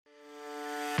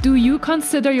Do you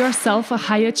consider yourself a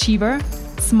high achiever?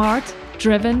 Smart,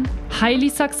 driven, highly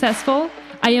successful?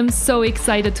 I am so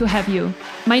excited to have you.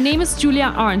 My name is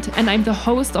Julia Arndt and I'm the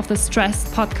host of the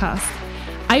Stressed Podcast.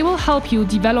 I will help you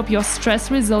develop your stress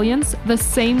resilience the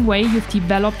same way you've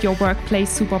developed your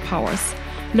workplace superpowers.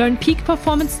 Learn peak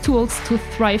performance tools to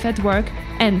thrive at work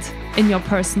and in your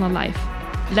personal life.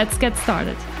 Let's get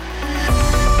started.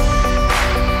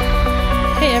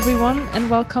 Hey everyone, and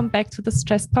welcome back to the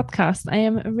Stressed Podcast. I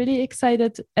am really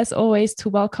excited, as always, to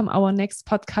welcome our next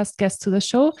podcast guest to the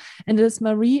show, and it is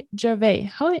Marie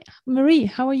Gervais. Marie,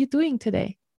 how are you doing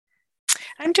today?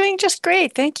 I'm doing just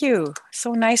great. Thank you.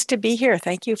 So nice to be here.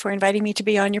 Thank you for inviting me to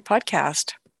be on your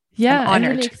podcast. Yeah, I'm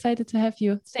really excited to have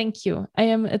you. Thank you.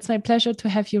 It's my pleasure to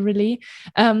have you, really.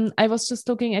 I was just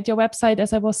looking at your website,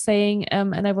 as I was saying,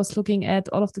 and I was looking at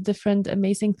all of the different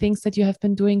amazing things that you have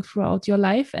been doing throughout your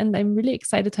life. And I'm really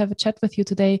excited to have a chat with you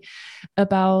today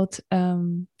about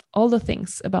all the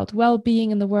things about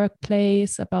well-being in the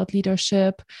workplace, about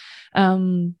leadership.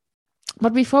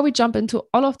 But before we jump into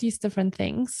all of these different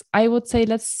things, I would say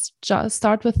let's just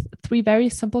start with three very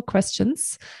simple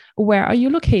questions. Where are you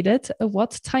located?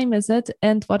 What time is it?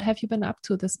 And what have you been up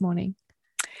to this morning?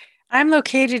 I'm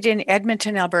located in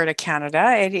Edmonton, Alberta,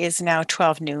 Canada. It is now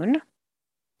 12 noon.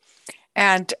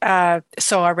 And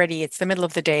so already it's the middle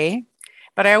of the day.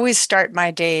 But I always start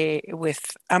my day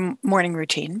with a morning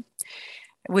routine,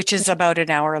 which is about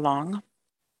an hour long.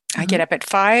 I get up at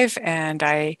 5 and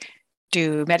I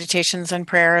do meditations and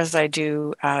prayers. I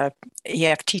do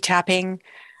EFT tapping.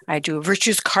 I do a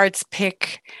virtues cards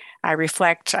pick. I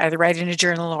reflect, either write in a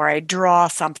journal or I draw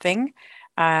something.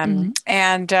 And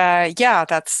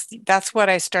that's what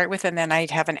I start with. And then I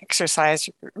have an exercise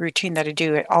routine that I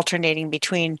do, alternating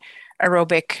between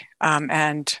aerobic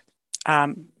and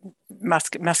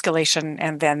musculation.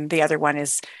 And then the other one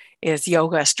is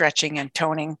yoga, stretching, and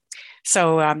toning.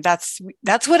 So that's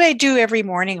what I do every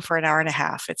morning for an hour and a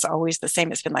half. It's always the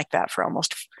same. It's been like that for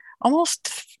almost,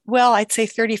 well, I'd say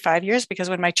 35 years, because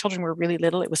when my children were really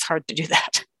little, it was hard to do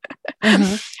that.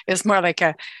 It was more like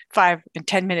a 5 and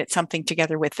 10 minute something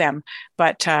together with them.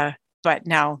 But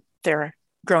now they're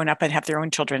grown up and have their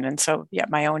own children. And so, yeah,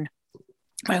 my own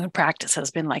practice has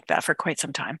been like that for quite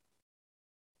some time.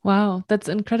 Wow, that's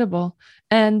incredible.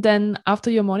 And then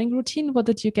after your morning routine, what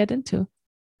did you get into?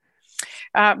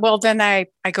 Well, then I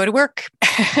go to work.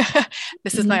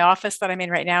 This is my office that I'm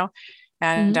in right now.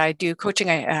 And I do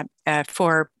coaching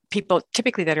for people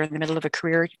typically that are in the middle of a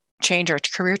career change or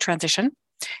career transition.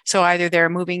 So either they're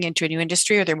moving into a new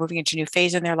industry, or they're moving into a new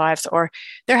phase in their lives, or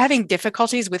they're having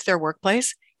difficulties with their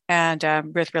workplace and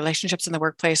with relationships in the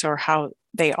workplace, or how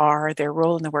they are, their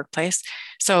role in the workplace.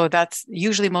 So that's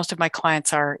usually most of my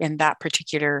clients are in that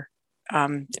particular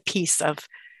piece of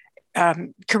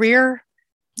career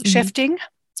shifting.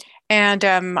 And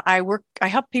I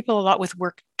help people a lot with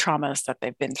work traumas that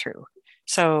they've been through.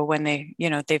 So when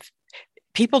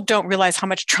people don't realize how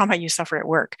much trauma you suffer at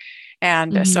work.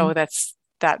 And so that's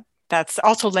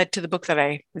also led to the book that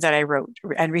I wrote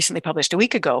and recently published a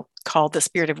week ago, called The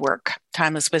Spirit of Work: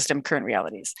 Timeless Wisdom, Current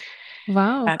Realities.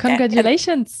 Wow.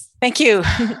 Congratulations. Thank you.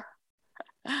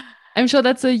 I'm sure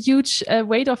that's a huge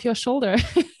weight off your shoulder.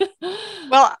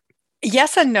 Well,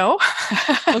 yes and no.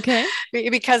 Okay.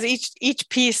 Because each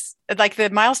piece, like the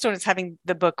milestone is having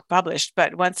the book published,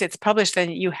 but once it's published, then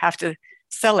you have to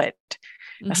sell it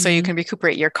so you can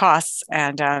recuperate your costs.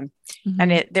 And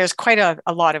there's quite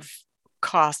a lot of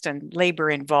cost and labor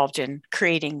involved in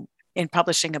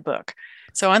publishing a book.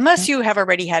 So unless you have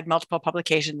already had multiple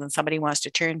publications and somebody wants to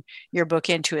turn your book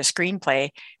into a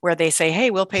screenplay where they say,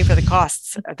 hey, we'll pay for the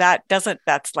costs,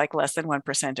 that's like less than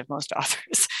 1% of most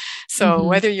authors. So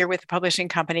whether you're with a publishing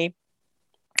company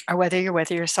or whether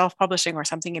you're self-publishing or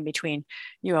something in between,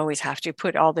 you always have to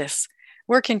put all this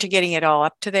work into getting it all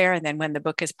up to there. And then when the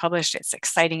book is published, it's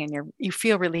exciting and you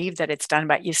feel relieved that it's done,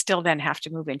 but you still then have to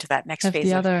move into that next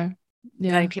phase of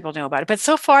letting people know about it. But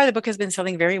so far the book has been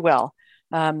selling very well.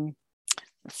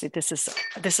 Let's see, this is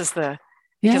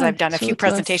because I've done a few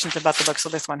presentations about the book. So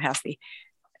this one has the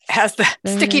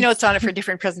sticky notes on it for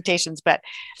different presentations, but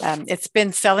it's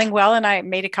been selling well. And I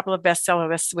made a couple of bestseller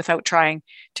lists without trying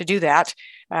to do that.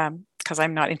 Because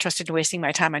I'm not interested in wasting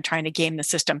my time on trying to game the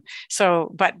system.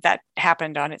 So, but that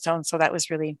happened on its own. So that was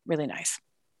really, really nice.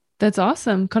 That's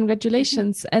awesome.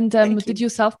 Congratulations. And did you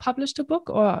self-publish the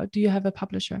book, or do you have a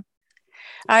publisher?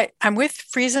 I'm with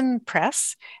Friesen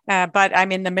Press, but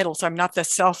I'm in the middle. So I'm not the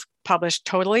self-published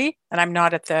totally, and I'm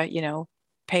not at the,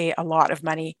 pay a lot of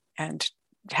money and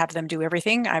have them do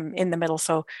everything. I'm in the middle.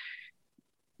 So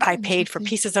I paid for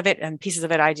pieces of it, and pieces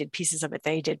of it I did, pieces of it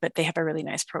they did, but they have a really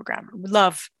nice program.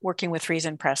 Love working with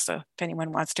Reason Press. So if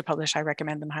anyone wants to publish, I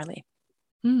recommend them highly.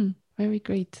 Very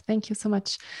great. Thank you so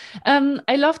much.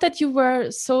 I love that you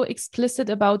were so explicit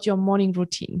about your morning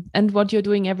routine and what you're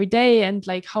doing every day, and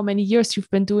like how many years you've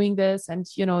been doing this. And,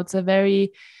 you know, it's a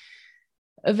very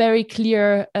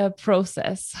clear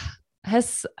process.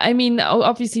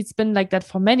 Obviously it's been like that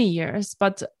for many years,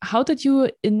 but how did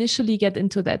you initially get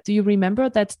into that? Do you remember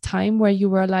that time where you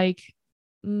were like,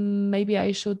 maybe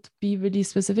I should be really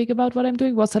specific about what I'm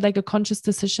doing? Was it like a conscious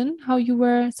decision how you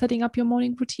were setting up your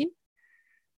morning routine?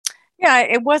 Yeah,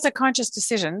 it was a conscious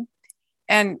decision.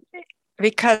 And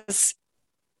because,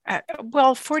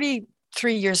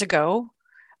 43 years ago,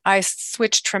 I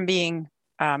switched from being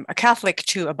a Catholic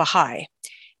to a Baha'i.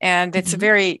 And it's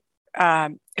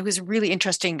it was a really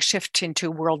interesting shift into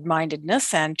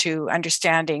world-mindedness and to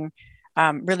understanding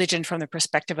religion from the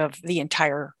perspective of the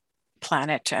entire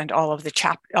planet and all of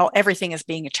everything as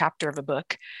being a chapter of a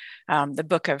book. The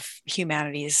book of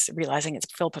humanity's realizing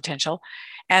its full potential.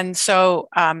 And so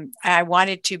I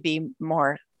wanted to be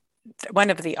more, one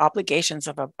of the obligations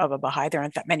of a Baha'i, there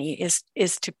aren't that many,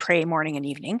 is to pray morning and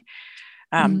evening,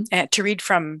 and to read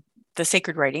from the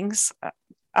sacred writings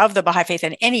of the Baha'i faith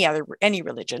and any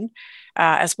religion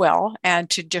as well, and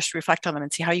to just reflect on them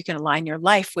and see how you can align your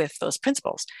life with those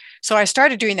principles. So I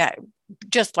started doing that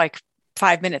just like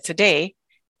 5 minutes a day.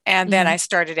 And then I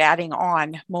started adding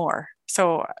on more.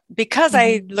 So because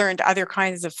I learned other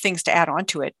kinds of things to add on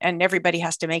to it, and everybody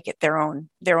has to make it their own,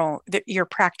 your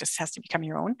practice has to become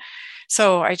your own.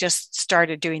 So I just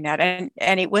started doing that.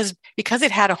 And it was because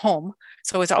it had a home.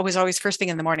 So it was always first thing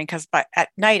in the morning, because at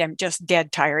night I'm just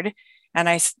dead tired. And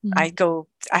I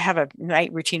have a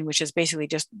night routine, which is basically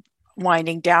just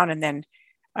winding down and then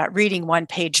reading one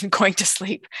page and going to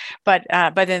sleep. But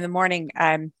in the morning,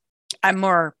 I'm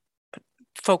more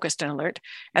focused and alert.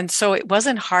 And so it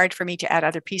wasn't hard for me to add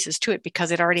other pieces to it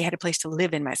because it already had a place to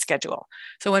live in my schedule.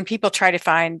 So when people try to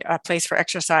find a place for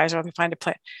exercise, or they find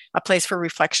a place for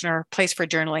reflection or a place for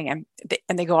journaling,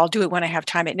 and they go, I'll do it when I have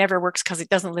time, it never works because it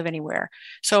doesn't live anywhere.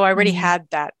 So I already had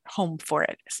that home for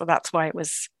it. So that's why it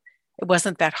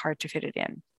wasn't that hard to fit it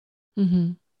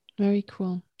in. Very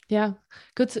cool. Yeah,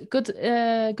 good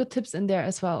tips in there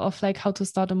as well of like how to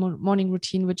start a morning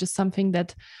routine, which is something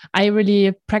that I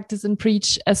really practice and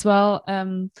preach as well.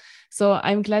 So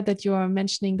I'm glad that you are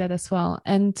mentioning that as well.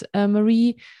 And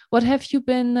Marie, what have you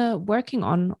been working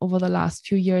on over the last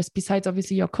few years, besides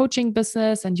obviously your coaching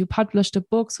business, and you published a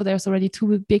book? So there's already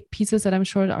 2 big pieces that I'm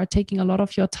sure are taking a lot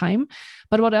of your time.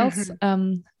 But what else?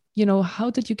 How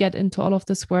did you get into all of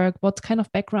this work? What kind of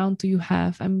background do you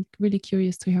have? I'm really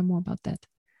curious to hear more about that.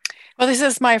 Well, this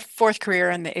is my 4th career,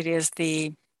 and it is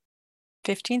the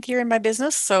 15th year in my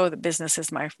business. So the business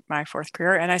is my 4th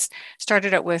career. And I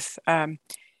started out with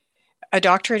a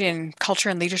doctorate in culture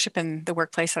and leadership in the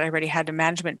workplace. That I already had a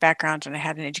management background, and I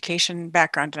had an education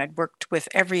background, and I'd worked with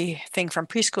everything from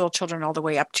preschool children all the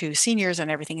way up to seniors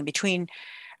and everything in between.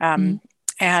 And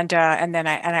then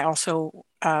I also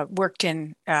worked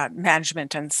in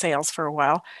management and sales for a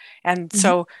while. And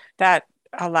so that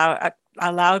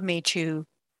allowed me to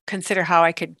consider how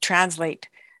I could translate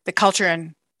the culture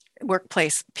and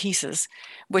workplace pieces,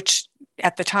 which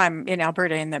at the time in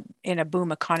Alberta in a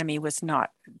boom economy was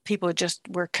not. People just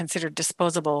were considered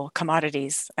disposable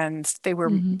commodities, and they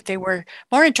were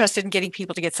more interested in getting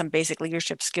people to get some basic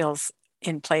leadership skills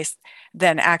in place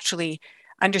than actually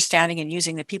understanding and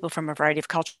using the people from a variety of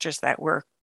cultures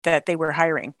that they were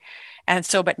hiring. And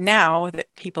so, but now that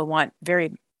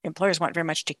employers want very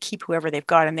much to keep whoever they've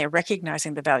got, and they're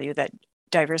recognizing the value that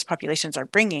diverse populations are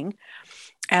bringing.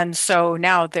 And so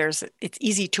now it's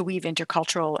easy to weave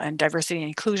intercultural and diversity and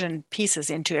inclusion pieces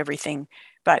into everything.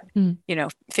 But,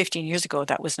 15 years ago,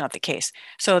 that was not the case.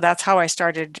 So that's how I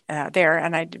started there.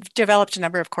 And I developed a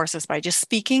number of courses by just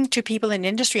speaking to people in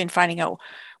industry and finding out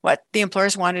what the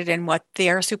employers wanted and what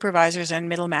their supervisors and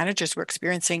middle managers were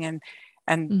experiencing.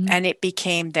 And it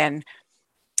became then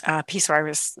a piece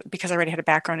where because I already had a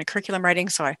background in curriculum writing.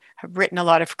 So I have written a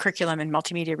lot of curriculum and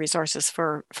multimedia resources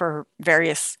for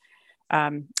various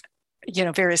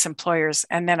various employers.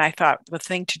 And then I thought the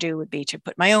thing to do would be to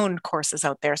put my own courses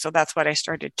out there. So that's what I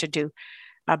started to do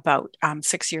about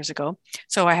 6 years ago.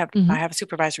 So I have a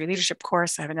supervisory leadership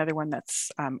course. I have another one that's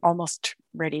almost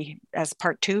ready as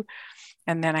part 2.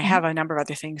 And then I have a number of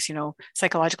other things,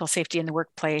 psychological safety in the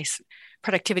workplace,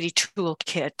 productivity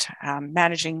toolkit,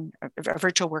 managing a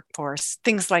virtual workforce,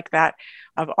 things like that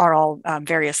are all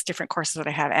various different courses that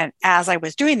I have. And as I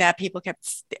was doing that, people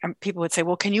would say,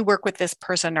 well, can you work with this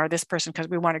person or this person? Because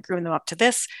we want to groom them up to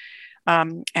this.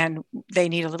 and they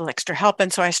need a little extra help.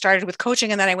 And so I started with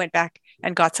coaching, and then I went back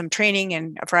and got some training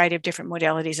in a variety of different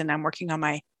modalities. And I'm working on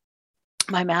my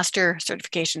master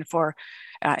certification for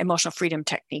emotional freedom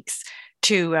techniques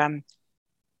to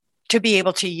be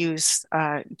able to use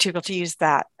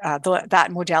that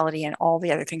modality and all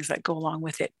the other things that go along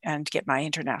with it, and get my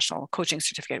international coaching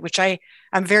certificate, which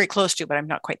I'm very close to, but I'm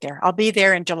not quite there. I'll be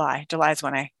there in July. July is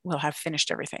when I will have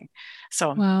finished everything.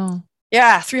 So wow.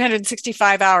 Yeah,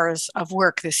 365 hours of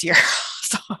work this year.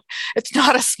 So it's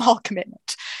not a small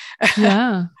commitment.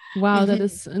 Yeah. Wow, that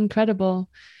is incredible.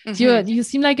 You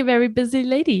seem like a very busy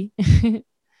lady.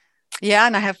 Yeah,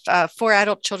 and I have 4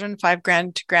 adult children, 5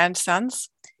 grandsons,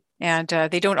 and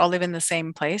they don't all live in the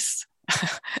same place.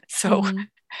 So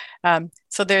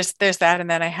so there's that, and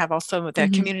then I have also the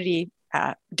community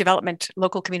development,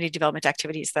 local community development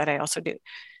activities that I also do.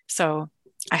 So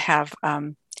I have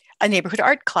a neighborhood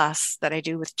art class that I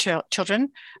do with children.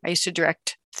 I used to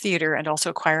direct theater and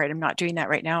also choir. I'm not doing that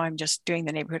right now. I'm just doing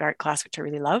the neighborhood art class, which I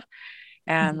really love.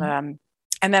 And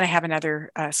then I have another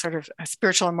sort of a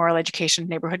spiritual and moral education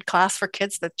neighborhood class for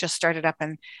kids that just started up,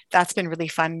 and that's been really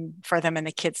fun for them. And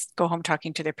the kids go home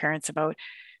talking to their parents about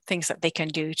things that they can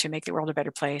do to make the world a better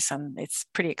place, and it's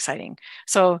pretty exciting.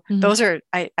 So those are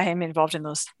I am involved in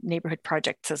those neighborhood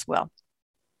projects as well.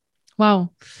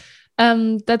 Wow.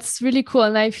 That's really cool.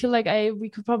 And I feel like we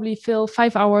could probably fill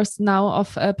 5 hours now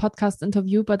of a podcast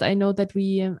interview, but I know that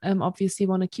we obviously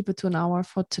want to keep it to an hour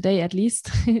for today at least.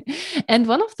 And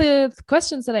one of the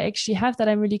questions that I actually have that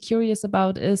I'm really curious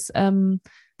about is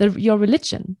your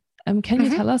religion. Can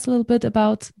you tell us a little bit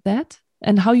about that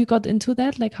and how you got into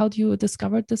that? Like, how do you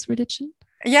discover this religion?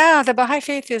 Yeah, the Baha'i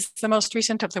faith is the most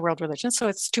recent of the world religions. So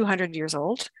it's 200 years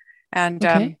old. And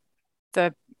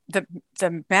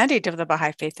the mandate of the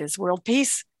Baha'i faith is world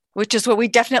peace, which is what we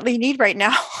definitely need right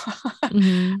now.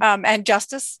 And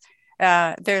justice.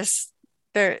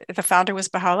 The founder was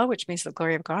Baha'u'llah, which means the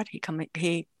glory of God.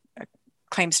 He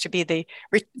claims to be the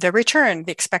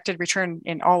expected return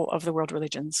in all of the world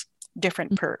religions,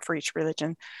 different for each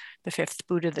religion. The 5th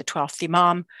Buddha, the 12th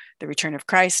Imam, the return of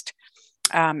Christ,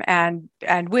 and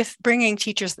with bringing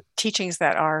teachings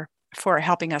that are for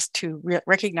helping us to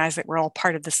recognize that we're all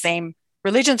part of the same.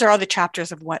 Religions are all the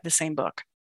chapters of the same book.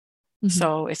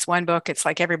 So it's one book. It's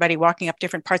like everybody walking up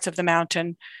different parts of the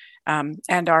mountain.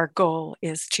 And our goal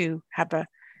is to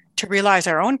realize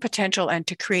our own potential and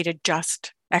to create a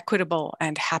just, equitable,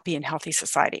 and happy and healthy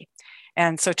society.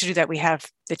 And so to do that, we have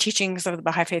the teachings of the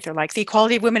Baha'i faith are like the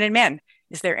equality of women and men.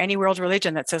 Is there any world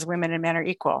religion that says women and men are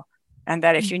equal? And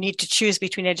that if you need to choose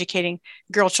between educating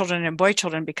girl children and boy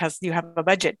children because you have a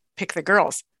budget, pick the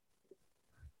girls.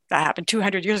 That happened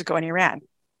 200 years ago in Iran.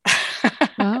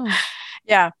 Wow.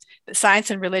 Yeah. Science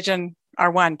and religion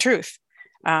are one truth.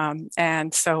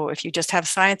 And so if you just have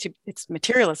science, it's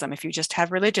materialism. If you just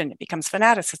have religion, it becomes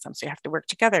fanaticism. So you have to work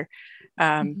together.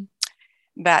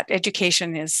 That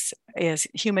education is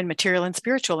human, material, and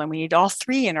spiritual. And we need all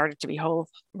 3 in order to be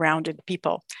whole-rounded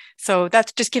people. So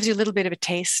that just gives you a little bit of a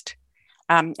taste.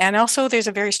 And also there's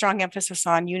a very strong emphasis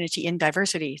on unity in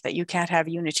diversity, that you can't have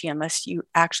unity unless you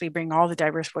actually bring all the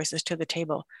diverse voices to the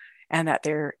table, and that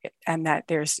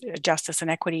there's justice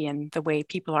and equity in the way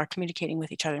people are communicating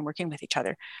with each other and working with each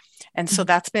other. And so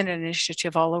that's been an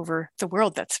initiative all over the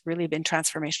world that's really been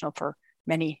transformational for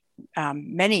many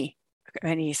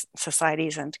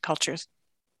societies and cultures.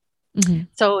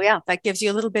 So yeah, that gives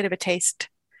you a little bit of a taste.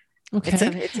 Okay. It's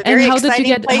a very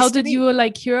exciting place. How did you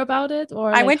hear about it?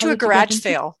 Or I went to a garage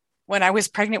sale when I was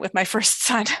pregnant with my first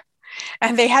son,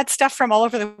 and they had stuff from all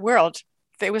over the world.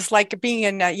 It was like being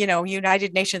in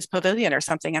United Nations Pavilion or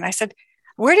something. And I said,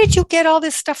 "Where did you get all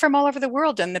this stuff from all over the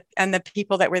world?" And the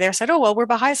people that were there said, "Oh, well, we're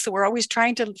Baha'i, so we're always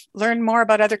trying to learn more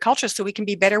about other cultures so we can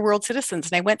be better world citizens."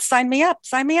 And I went, sign me up.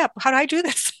 How do I do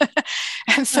this?"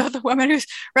 And so the woman who's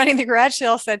running the garage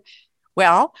sale said,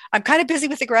 "Well, I'm kind of busy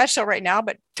with the garage sale right now,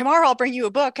 but tomorrow I'll bring you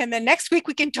a book, and then next week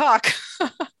we can talk."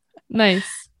 Nice.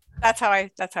 That's how I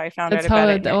found out about it. That's how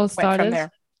it all started. From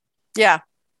there. Yeah.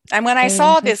 And when I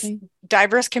saw this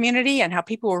diverse community and how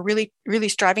people were really, really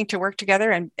striving to work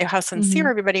together, and how sincere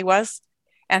everybody was,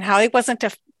 and how it wasn't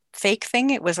a fake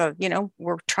thing, it was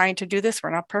we're trying to do this.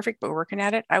 We're not perfect, but we're working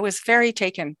at it. I was very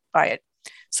taken by it.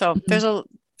 So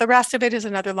the rest of it is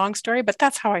another long story, but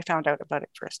that's how I found out about it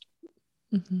first.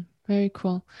 Very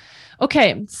cool.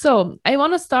 Okay, so I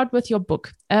want to start with your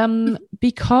book.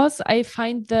 because I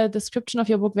find the description of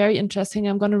your book very interesting.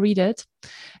 I'm going to read it.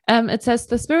 It says,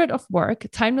 the spirit of work,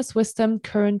 timeless wisdom,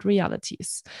 current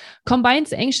realities,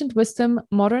 combines ancient wisdom,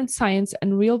 modern science,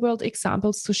 and real-world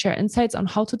examples to share insights on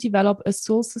how to develop a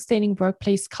soul-sustaining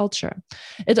workplace culture.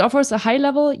 It offers a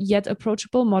high-level yet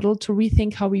approachable model to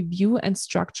rethink how we view and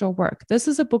structure work. This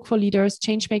is a book for leaders,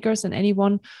 changemakers, and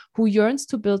anyone who yearns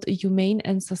to build a humane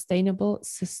and sustainable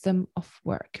system of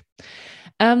work.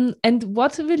 And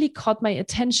what really caught my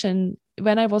attention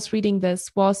when I was reading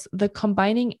this was the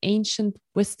combining ancient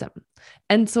wisdom.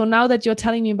 And so now that you're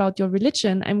telling me about your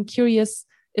religion, I'm curious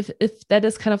if that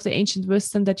is kind of the ancient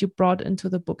wisdom that you brought into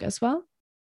the book as well.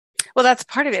 Well, that's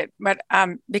part of it, but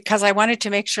because I wanted to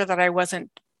make sure that I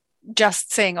wasn't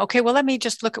just saying, okay, well, let me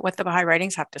just look at what the Baha'i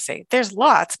writings have to say. There's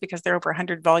lots, because there are over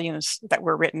 100 volumes that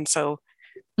were written, so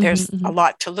there's a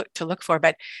lot to look for.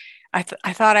 But I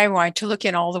thought I wanted to look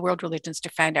in all the world religions to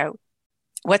find out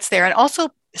what's there, and also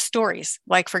stories.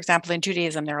 Like, for example, in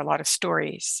Judaism, there are a lot of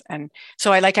stories, and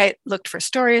so I looked for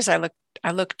stories. I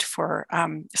looked for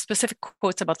specific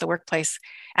quotes about the workplace,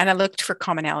 and I looked for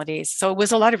commonalities. So it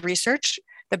was a lot of research.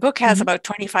 The book has about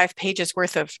 25 pages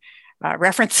worth of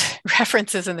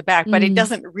references in the back, but it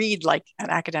doesn't read like an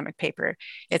academic paper.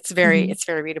 It's very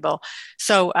readable.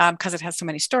 So because it has so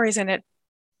many stories in it.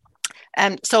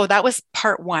 And so that was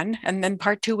part one. And then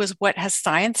part two was, what has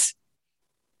science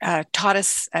taught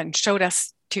us and showed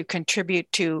us to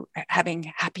contribute to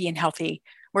having happy and healthy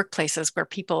workplaces where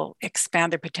people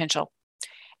expand their potential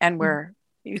and where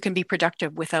you can be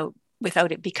productive without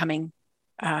it becoming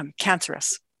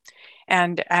cancerous.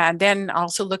 And then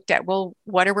also looked at, well,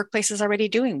 what are workplaces already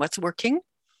doing? What's working?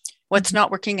 What's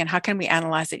not working? And how can we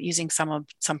analyze it using some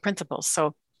principles?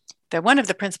 So one of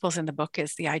the principles in the book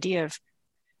is the idea of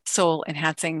soul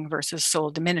enhancing versus soul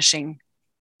diminishing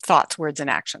thoughts, words, and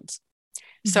actions.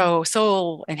 So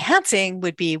soul enhancing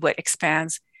would be what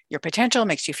expands your potential,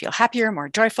 makes you feel happier, more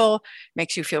joyful,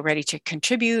 makes you feel ready to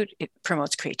contribute. It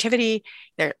promotes creativity.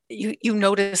 You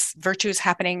notice virtues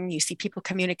happening. You see people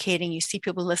communicating. You see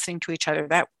people listening to each other.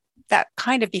 That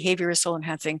kind of behavior is soul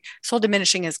enhancing. Soul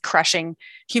diminishing is crushing,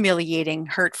 humiliating,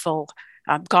 hurtful,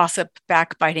 gossip,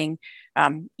 backbiting,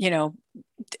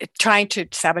 trying to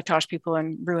sabotage people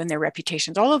and ruin their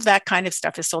reputations. All of that kind of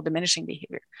stuff is soul diminishing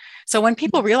behavior. So when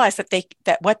people realize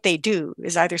that what they do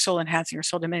is either soul enhancing or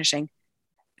soul diminishing,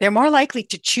 they're more likely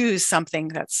to choose something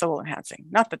that's soul enhancing.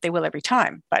 Not that they will every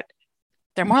time, but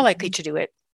they're more likely to do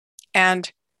it.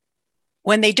 And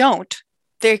when they don't,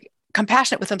 they're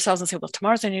compassionate with themselves and say, well,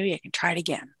 tomorrow's a new day, I can try it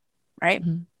again, right?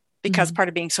 Because part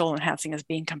of being soul enhancing is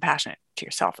being compassionate to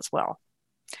yourself as well.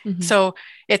 So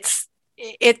that's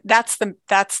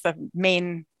the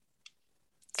main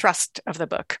thrust of the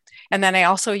book. And then I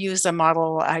also use a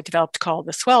model I developed called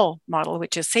the SWELL model,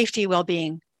 which is safety,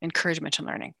 well-being, encouragement, and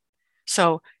learning.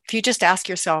 So if you just ask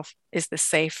yourself, is this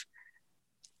safe?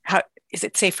 How is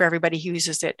it safe for everybody who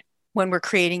uses it? When we're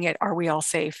creating it, are we all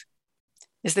safe?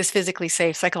 Is this physically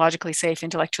safe, psychologically safe,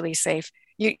 intellectually safe?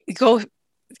 You go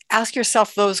ask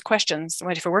yourself those questions.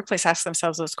 If a workplace asks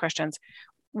themselves those questions,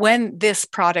 when this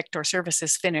product or service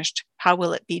is finished, how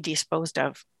will it be disposed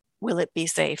of? Will it be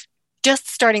safe? Just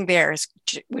starting there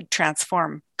would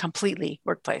transform completely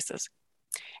workplaces.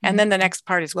 And then the next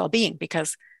part is well-being,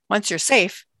 because once you're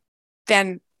safe,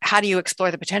 then how do you explore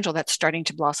the potential that's starting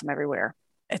to blossom everywhere?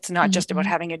 It's not just about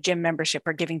having a gym membership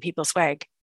or giving people swag.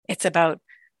 It's about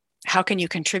how can you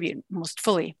contribute most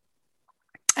fully,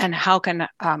 and how can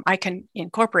I can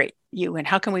incorporate you, and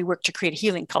how can we work to create a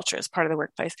healing culture as part of the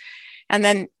workplace? And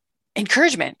then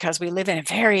encouragement, because we live in a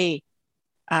very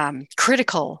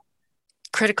critical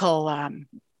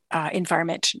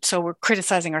environment. So we're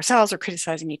criticizing ourselves, we're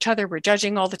criticizing each other, we're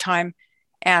judging all the time.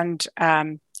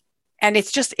 And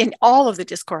it's just in all of the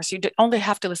discourse, you only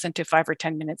have to listen to 5 or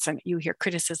 10 minutes and you hear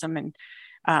criticism and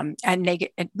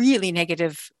really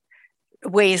negative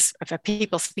ways of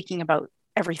people speaking about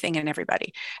everything and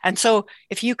everybody. And so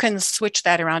if you can switch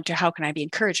that around to how can I be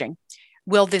encouraging?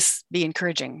 Will this be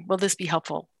encouraging? Will this be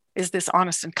helpful? Is this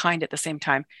honest and kind at the same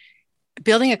time?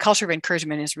 Building a culture of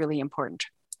encouragement is really important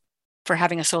for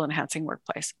having a soul enhancing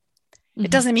workplace. It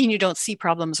doesn't mean you don't see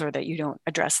problems or that you don't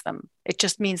address them. It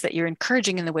just means that you're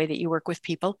encouraging in the way that you work with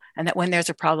people, and that when there's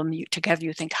a problem, together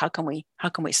you think, how can we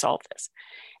solve this?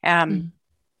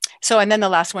 So, and then the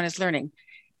last one is learning.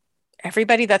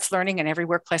 Everybody that's learning and every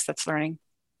workplace that's learning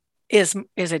is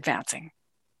advancing.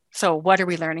 So what are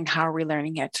we learning? How are we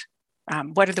learning it?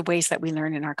 What are the ways that we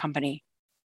learn in our company?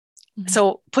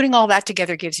 So putting all that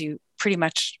together gives you pretty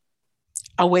much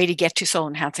a way to get to soul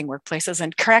enhancing workplaces,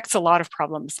 and corrects a lot of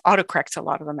problems, autocorrects a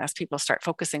lot of them as people start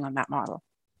focusing on that model.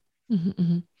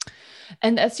 Mm-hmm.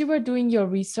 And as you were doing your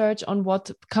research on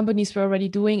what companies were already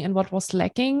doing and what was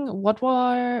lacking, what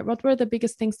were the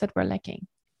biggest things that were lacking?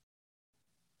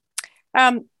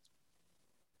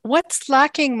 What's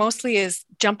lacking mostly is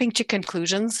jumping to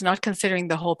conclusions, not considering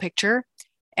the whole picture,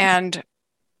 and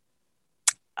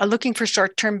looking for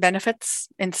short-term benefits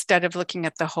instead of looking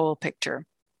at the whole picture.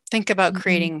 Think about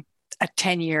creating a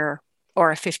 10-year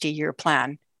or a 50-year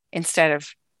plan instead of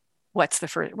what's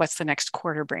the next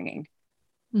quarter bringing.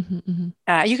 You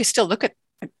can still look at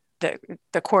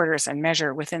the quarters and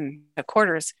measure within the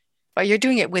quarters, but you're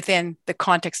doing it within the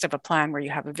context of a plan where you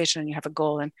have a vision and you have a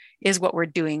goal, and is what we're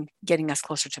doing getting us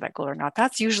closer to that goal or not?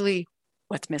 That's usually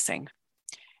what's missing.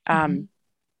 And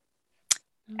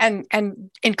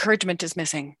encouragement is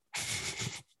missing.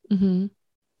 And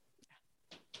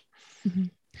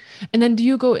then do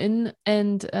you go in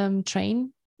and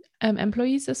train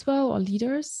employees as well, or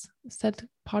leaders? Is that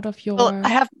part of your... Well, I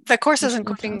have the courses and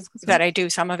coaching that I do.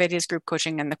 Some of it is group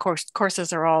coaching, and the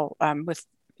courses are all with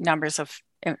numbers of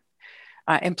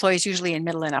employees, usually in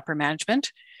middle and upper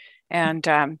management.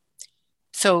 And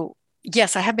so,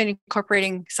 yes, I have been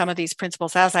incorporating some of these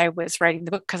principles as I was writing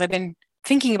the book, because I've been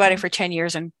thinking about it for 10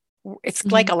 years, and it's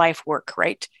like a life work,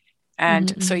 right?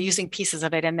 And so using pieces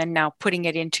of it and then now putting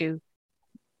it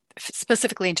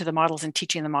specifically into the models and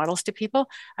teaching the models to people.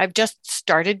 I've just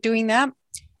started doing that,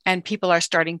 and people are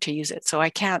starting to use it. So I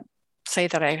can't say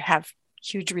that I have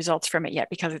huge results from it yet,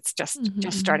 because it's just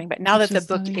starting. But now that the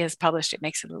book is published, it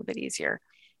makes it a little bit easier.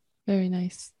 Very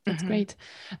nice. That's great.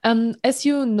 As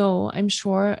you know, I'm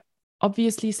sure,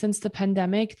 obviously, since the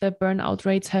pandemic, the burnout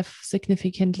rates have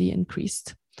significantly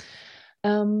increased.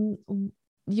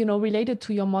 Related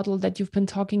to your model that you've been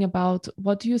talking about,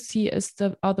 what do you see as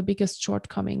are the biggest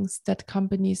shortcomings that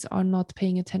companies are not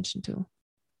paying attention to?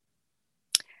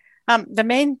 The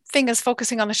main thing is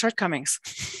focusing on the shortcomings.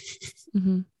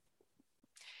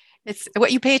 It's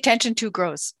what you pay attention to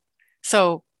grows.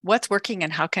 So what's working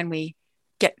and how can we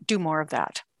do more of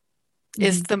that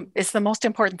is the most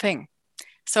important thing.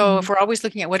 So if we're always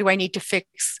looking at what do I need to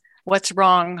fix, what's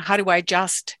wrong, how do I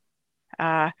adjust,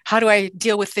 how do I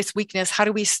deal with this weakness, how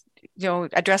do we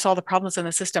address all the problems in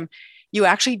the system, you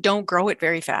actually don't grow it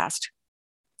very fast.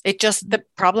 The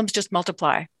problems just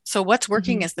multiply. So what's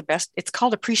working is the best. It's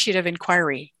called appreciative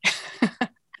inquiry.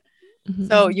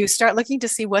 So you start looking to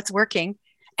see what's working,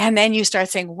 and then you start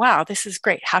saying, wow, this is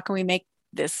great. How can we make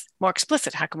this more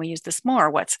explicit? How can we use this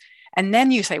more? And then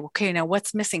you say, okay, now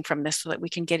what's missing from this so that we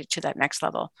can get it to that next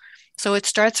level? So it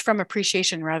starts from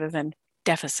appreciation rather than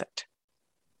deficit.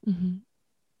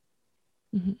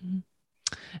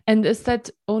 And is that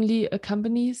only a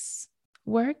company's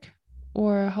work,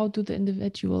 or how do the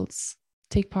individuals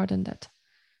take part in that?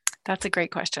 That's a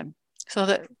great question. So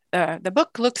the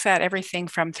book looks at everything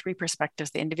from three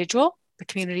perspectives: the individual, the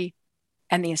community,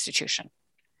 and the institution.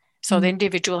 So the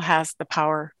individual has the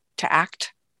power to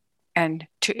act and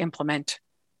to implement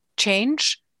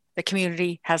change. The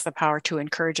community has the power to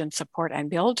encourage and support and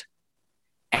build.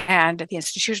 And the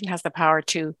institution has the power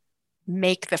to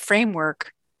make the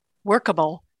framework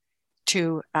workable,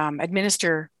 to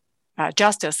administer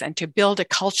justice, and to build a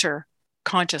culture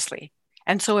consciously.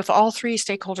 And so if all three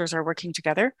stakeholders are working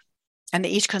together and they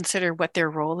each consider what their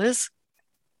role is,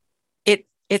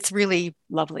 it's really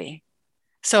lovely.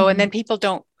 So, and then people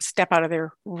don't step out of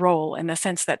their role in the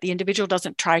sense that the individual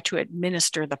doesn't try to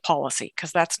administer the policy,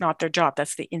 because that's not their job.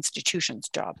 That's the institution's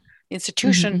job. The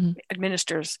institution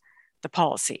administers the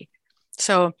policy.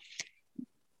 So,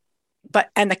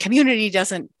 and the community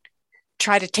doesn't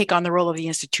try to take on the role of the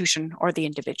institution or the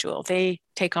individual. They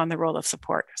take on the role of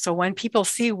support. So when people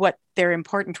see what their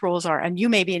important roles are, and you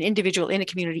may be an individual in a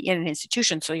community, in an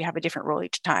institution, so you have a different role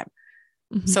each time.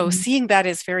 So seeing that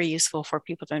is very useful for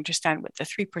people to understand what the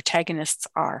three protagonists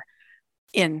are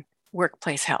in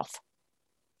workplace health: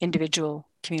 individual,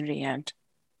 community, and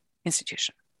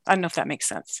institution. I don't know if that makes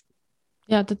sense.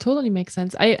 Yeah, that totally makes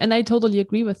sense. I totally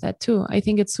agree with that too. I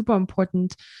think it's super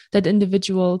important that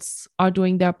individuals are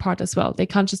doing their part as well. They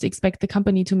can't just expect the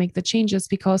company to make the changes,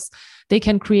 because they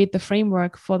can create the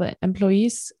framework for the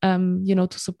employees, to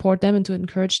support them and to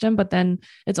encourage them. But then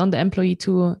it's on the employee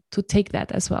to take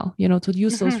that as well, to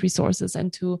use those resources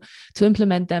and to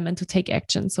implement them and to take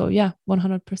action. So yeah,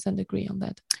 100% agree on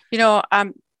that.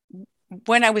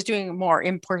 When I was doing more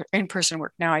in-person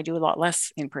work, now I do a lot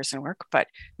less in-person work, but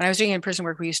when I was doing in-person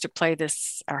work, we used to play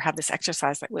this or have this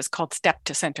exercise that was called Step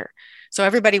to Center. So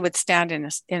everybody would stand in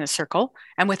a circle,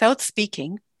 and without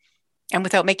speaking and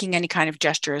without making any kind of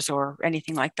gestures or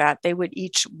anything like that, they would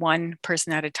each, one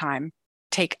person at a time,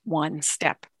 take one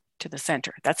step to the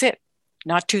center. That's it.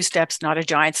 Not two steps, not a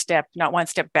giant step, not one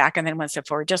step back and then one step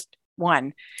forward, just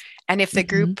one. And if the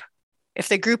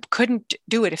group couldn't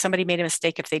do it, if somebody made a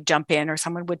mistake, if they jump in or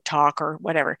someone would talk or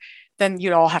whatever, then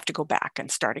you'd all have to go back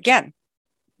and start again.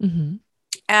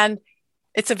 And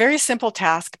it's a very simple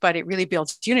task, but it really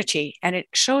builds unity. And it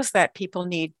shows that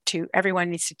everyone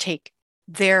needs to take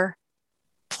their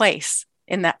place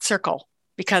in that circle,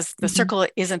 because the circle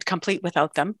isn't complete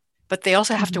without them, but they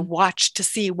also have to watch to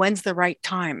see when's the right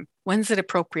time, when's it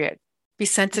appropriate, be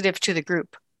sensitive to the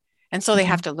group. And so they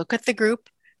have to look at the group.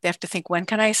 They have to think, when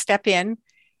can I step in?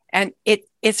 And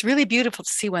it's really beautiful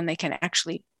to see when they can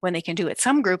do it.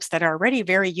 Some groups that are already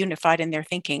very unified in their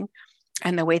thinking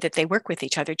and the way that they work with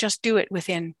each other just do it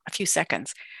within a few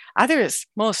seconds.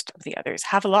 Most of the others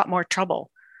have a lot more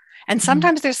trouble. And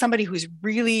sometimes there's somebody who's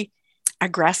really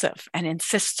aggressive and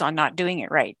insists on not doing it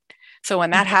right. So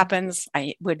when that happens,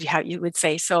 you would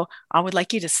say, so I would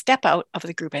like you to step out of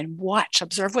the group and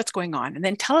observe what's going on, and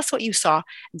then tell us what you saw.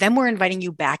 Then we're inviting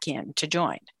you back in to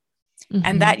join.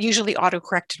 And that usually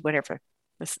auto-corrected whatever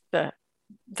the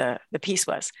piece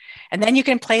was. And then you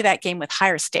can play that game with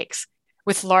higher stakes,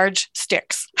 with large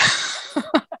sticks.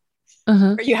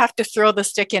 Where you have to throw the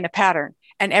stick in a pattern,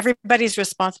 and everybody's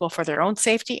responsible for their own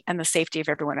safety and the safety of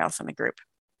everyone else in the group.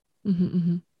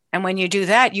 And when you do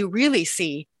that, you really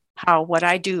see how what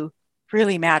I do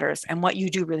really matters, and what you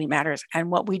do really matters,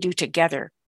 and what we do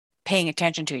together, paying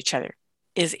attention to each other,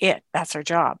 that's our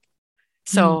job.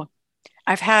 So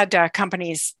I've had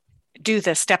companies do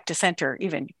the step to center.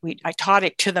 I taught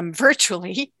it to them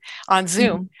virtually on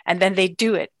Zoom, and then they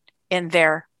do it in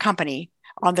their company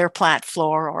on their plant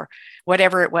floor or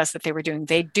whatever it was that they were doing.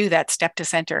 They do that step to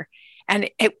center, and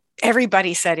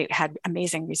everybody said it had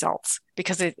amazing results,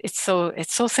 because it's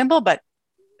so simple, but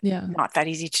not that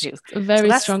easy to do. A very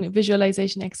strong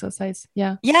visualization exercise.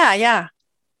 Yeah.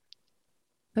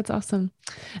 That's awesome.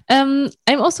 I'm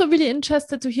also really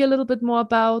interested to hear a little bit more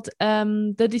about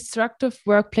the destructive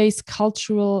workplace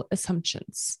cultural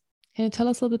assumptions. Can you tell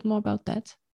us a little bit more about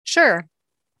that? Sure.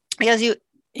 Because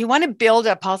you want to build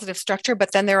a positive structure,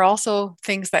 but then there are also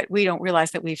things that we don't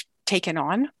realize that we've taken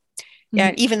on.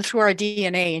 And even through our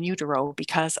DNA in utero,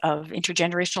 because of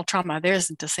intergenerational trauma, there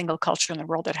isn't a single culture in the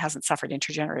world that hasn't suffered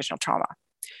intergenerational trauma.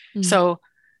 So,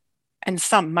 and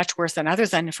some much worse than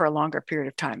others, and for a longer period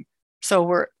of time.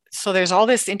 So there's all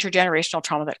this intergenerational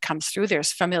trauma that comes through.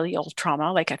 There's familial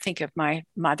trauma. Like I think of my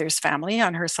mother's family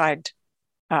on her side,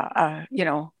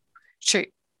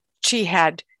 she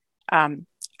had,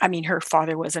 her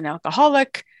father was an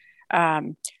alcoholic.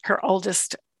 Her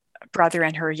oldest brother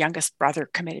and her youngest brother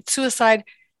committed suicide.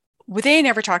 They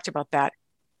never talked about that.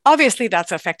 Obviously,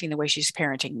 that's affecting the way she's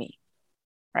parenting me,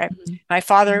 right? My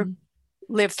father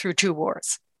lived through 2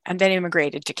 wars and then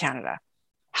immigrated to Canada.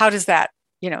 How does that,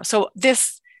 so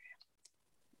this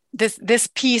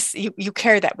piece, you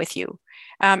carry that with you.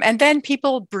 And then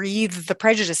people breathe the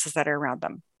prejudices that are around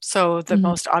them. So the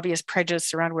most obvious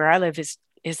prejudice around where I live is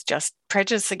just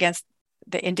prejudice against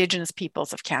the Indigenous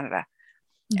peoples of Canada.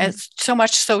 And so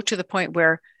much so to the point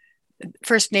where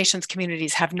First Nations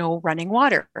communities have no running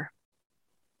water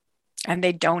and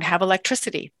they don't have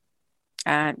electricity.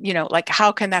 And,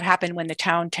 how can that happen when the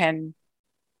town 10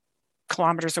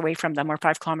 kilometers away from them or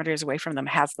 5 kilometers away from them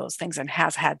has those things and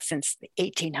has had since the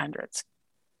 1800s?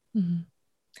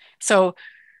 So,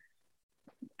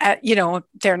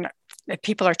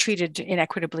 people are treated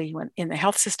inequitably in the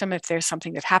health system. If there's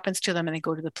something that happens to them and they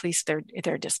go to the police,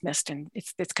 they're dismissed and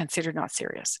it's considered not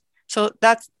serious. So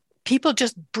that's, people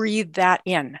just breathe that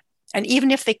in. And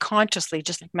even if they consciously,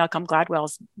 just like Malcolm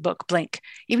Gladwell's book, Blink,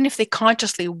 even if they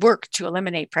consciously work to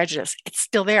eliminate prejudice, it's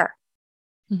still there.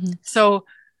 So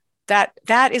that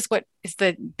is what is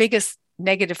the biggest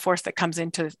negative force that comes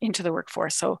into the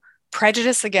workforce. So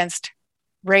prejudice against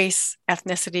race,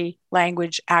 ethnicity,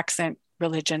 language, accent,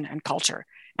 religion, and culture.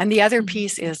 And the other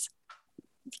piece is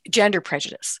gender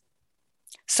prejudice.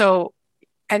 So,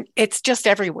 and it's just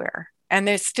everywhere. And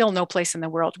there's still no place in the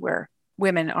world where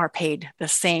women are paid the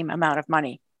same amount of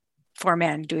money for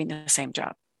men doing the same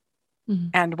job.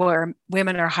 And where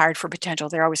women are hired for potential,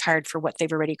 they're always hired for what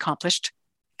they've already accomplished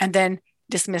and then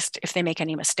dismissed if they make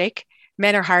any mistake.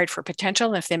 Men are hired for potential.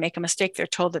 And if they make a mistake, they're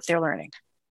told that they're learning.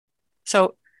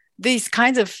 So these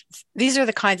are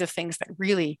the kinds of things that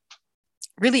really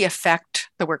affect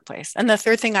the workplace. And the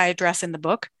third thing I address in the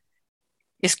book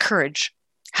is courage.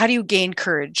 How do you gain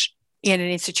courage in an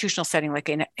institutional setting, like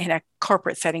in a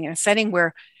corporate setting, in a setting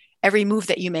where every move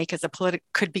that you make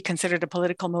could be considered a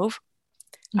political move?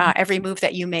 Every move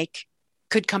that you make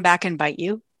could come back and bite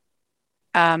you.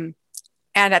 And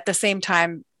at the same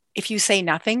time, if you say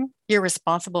nothing, you're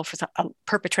responsible for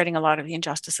perpetrating a lot of the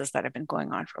injustices that have been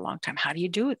going on for a long time. How do you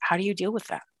deal with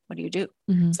that? What do you do?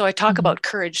 So I talk about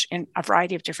courage in a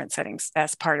variety of different settings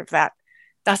as part of that.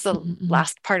 That's the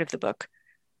last part of the book.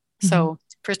 So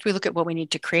first we look at what we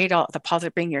need to create all the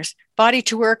positive, bring your body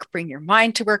to work, bring your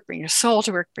mind to work, bring your soul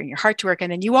to work, bring your heart to work.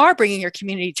 And then you are bringing your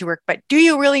community to work, but do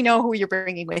you really know who you're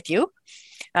bringing with you?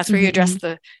 That's where you address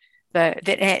the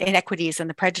inequities and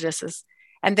the prejudices.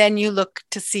 And then you look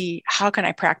to see, how can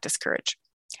I practice courage?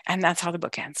 And that's how the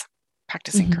book ends,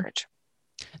 practicing courage.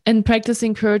 And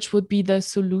practicing courage would be the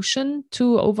solution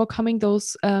to overcoming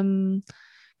those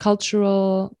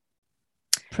cultural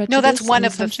prejudice? No, that's one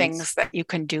of the things that you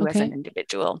can do as an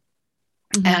individual.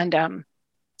 And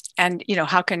you know,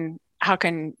 how can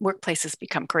workplaces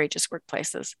become courageous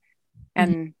workplaces?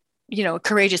 And you know,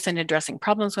 courageous in addressing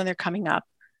problems when they're coming up,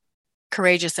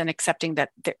 courageous in accepting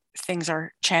that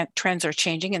trends are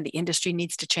changing and the industry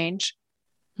needs to change.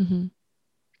 You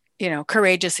know,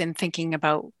 courageous in thinking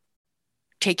about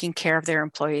taking care of their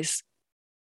employees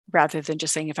rather than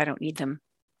just saying, if I don't need them,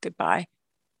 goodbye.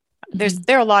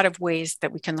 There are a lot of ways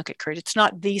that we can look at courage. It's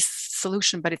not the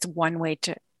solution, but it's one way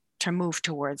to move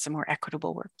towards a more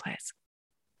equitable workplace.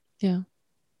 Yeah,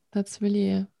 that's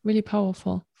really, really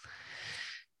powerful.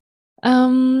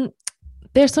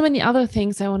 There's so many other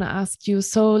things I want to ask you.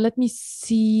 So let me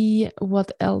see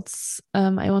what else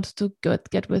I wanted to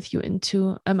get with you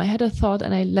into. I had a thought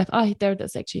and I left. There it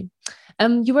is actually.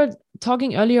 You were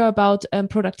talking earlier about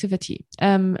productivity.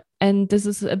 And this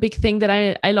is a big thing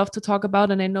that I love to talk about.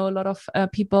 And I know a lot of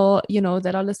people, you know,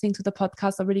 that are listening to the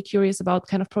podcast are really curious about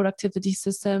kind of productivity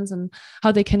systems and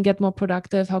how they can get more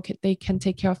productive, how they can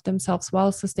take care of themselves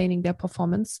while sustaining their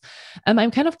performance.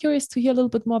 I'm kind of curious to hear a little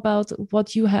bit more about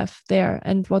what you have there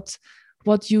and what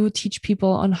you teach people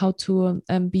on how to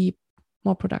be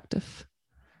more productive.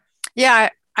 Yeah,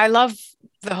 I love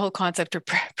the whole concept of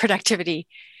productivity.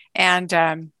 And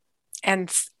I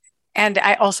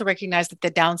also recognize that the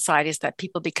downside is that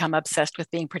people become obsessed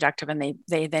with being productive and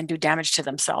they then do damage to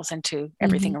themselves and to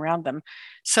everything around them.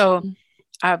 So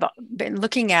I've been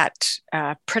looking at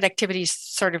productivity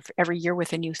sort of every year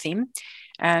with a new theme.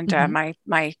 And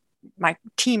my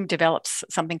team develops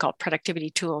something called productivity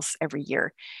tools every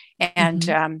year.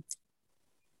 And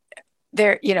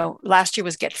there, you know, last year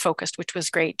was Get Focused, which was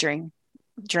great during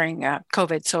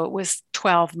COVID. So it was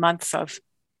 12 months of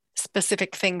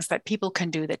specific things that people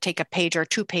can do that take a page or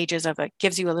 2 pages of it,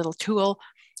 gives you a little tool,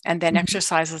 and then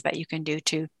exercises that you can do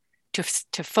to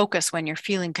focus when you're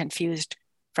feeling confused,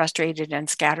 frustrated, and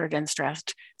scattered and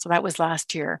stressed. So that was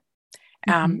last year.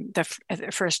 The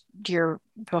first year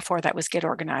before that was Get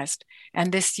Organized,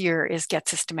 and this year is Get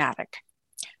Systematic.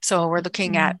 So we're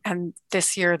looking at, and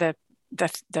this year the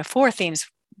 4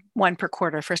 themes, one per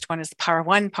quarter. First one is the power of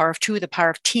 1, power of 2, the power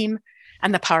of team,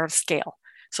 and the power of scale.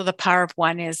 So the power of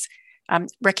 1 is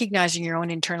recognizing your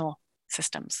own internal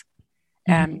systems.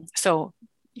 So,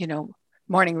 you know,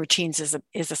 morning routines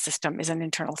is a system, is an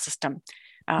internal system.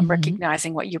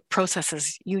 Recognizing what your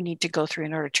processes you need to go through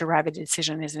in order to arrive at a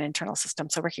decision is an internal system.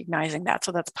 So recognizing that.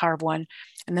 So that's power of 1.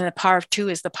 And then the power of 2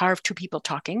 is the power of 2 people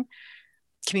talking,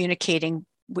 communicating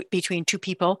between 2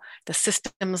 people, the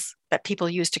systems that people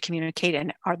use to communicate,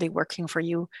 and are they working for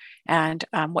you, and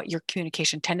what your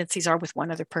communication tendencies are with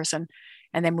one other person,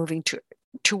 and then moving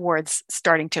towards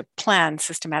starting to plan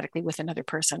systematically with another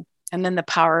person. And then the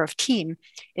power of team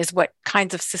is what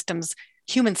kinds of systems,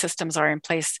 human systems, are in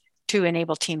place to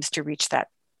enable teams to reach that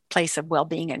place of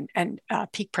well-being and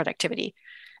peak productivity.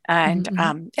 And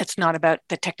it's not about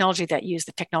the technology that you use.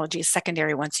 The technology is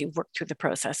secondary. Once you've worked through the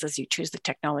processes, you choose the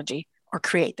technology or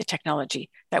create the technology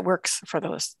that works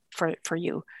for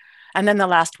you. And then the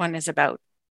last one is about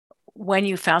when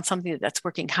you found something that's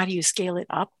working, how do you scale it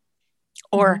up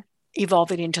or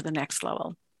evolve it into the next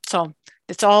level? So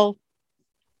it's all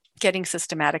getting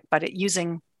systematic, but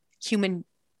using human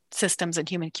systems and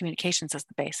human communications as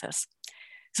the basis.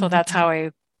 So that's how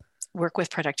I work with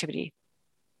productivity.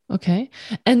 Okay.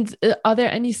 And are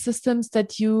there any systems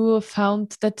that you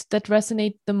found that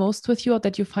resonate the most with you, or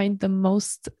that you find the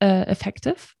most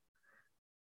effective?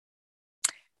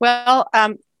 Well,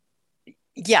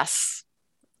 yes,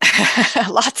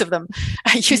 lots of them.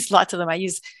 I use lots of them. I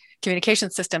use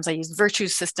communication systems. I use virtue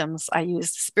systems. I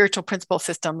use spiritual principle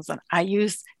systems, and I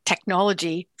use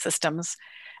technology systems.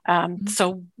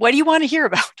 So what do you want to hear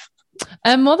about?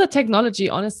 More the technology,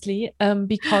 honestly,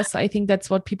 because I think that's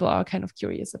what people are kind of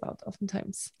curious about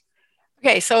oftentimes.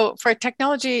 Okay, so for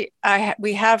technology,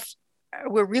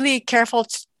 we're really careful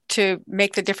to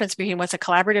make the difference between what's a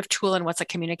collaborative tool and what's a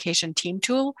communication team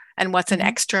tool, and what's an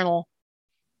external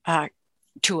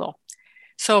tool.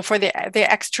 So for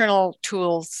the external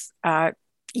tools,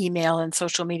 email and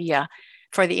social media.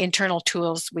 For the internal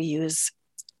tools, we use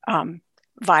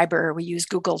Viber, we use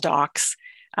Google Docs.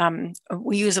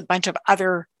 We use a bunch of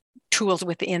other tools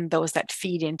within those that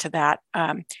feed into that.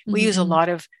 We use a lot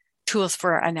of tools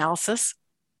for analysis,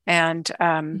 and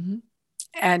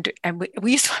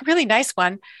we use a really nice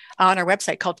one on our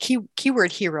website called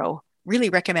Keyword Hero. Really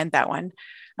recommend that one.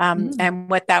 And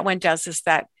what that one does is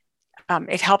that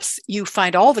it helps you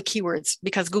find all the keywords,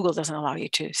 because Google doesn't allow you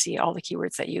to see all the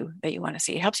keywords that you want to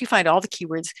see. It helps you find all the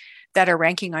keywords that are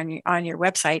ranking on your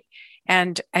website,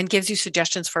 and gives you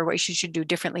suggestions for what you should do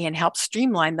differently, and helps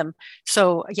streamline them.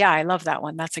 So yeah, I love that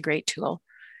one. That's a great tool.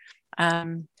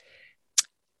 And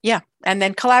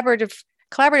then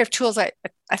collaborative tools. I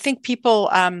think people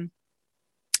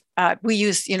we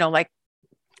use,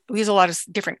 we use a lot of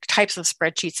different types of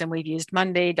spreadsheets, and we've used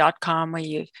Monday.com.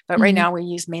 But right now we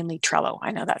use mainly Trello.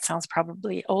 I know that sounds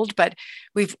probably old, but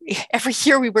every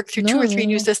year we work through 2 or 3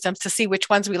 new systems to see which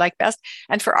ones we like best.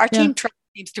 And for our team, Trello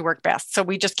seems to work best. So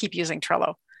we just keep using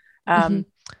Trello.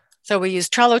 So we use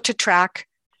Trello to track,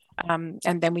 and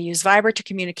then we use Viber to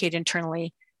communicate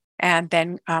internally, and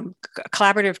then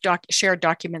collaborative shared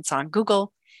documents on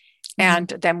Google. And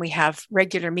then we have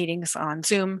regular meetings on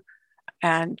Zoom.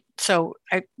 And so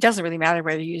it doesn't really matter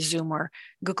whether you use Zoom or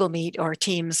Google Meet or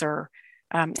Teams or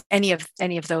any of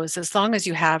those, as long as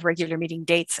you have regular meeting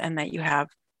dates, and that you have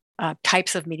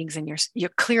types of meetings, and you're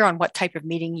clear on what type of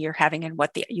meeting you're having, and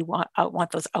what you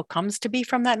want those outcomes to be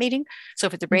from that meeting. So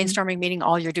if it's a brainstorming meeting,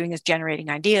 all you're doing is generating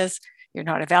ideas. You're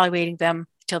not evaluating them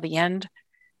till the end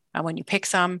when you pick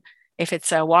some. If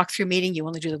it's a walkthrough meeting, you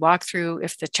only do the walkthrough.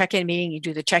 If it's a check-in meeting, you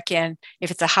do the check-in.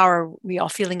 If it's a how are we all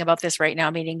feeling about this right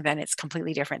now meeting, then it's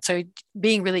completely different. So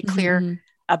being really clear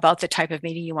about the type of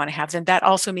meeting you want to have, then that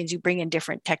also means you bring in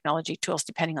different technology tools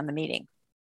depending on the meeting.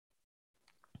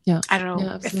 Yeah, I don't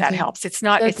know if that helps.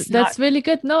 That's really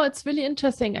good. No, it's really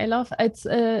interesting. I love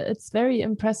it's very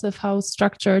impressive how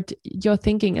structured your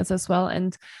thinking is as well.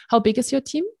 And how big is your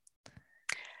team?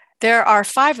 There are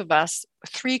 5 of us,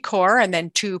 3 core, and then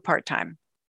 2 part-time.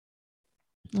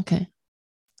 Okay.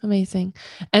 Amazing.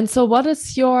 And so what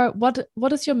is your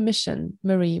mission,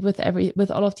 Marie, with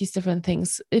all of these different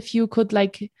things? If you could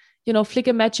flick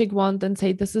a magic wand and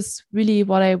say, this is really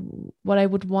what I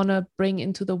would want to bring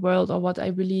into the world, or what I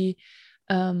really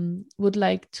would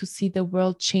like to see the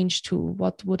world change to,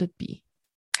 what would it be?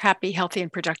 Happy, healthy,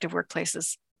 and productive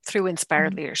workplaces through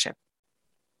inspired leadership.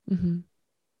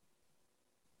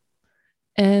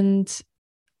 And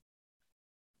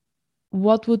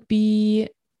what would be,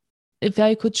 if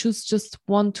I could choose just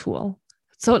one tool?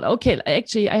 So, okay,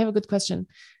 actually, I have a good question.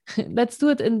 Let's do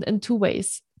it in 2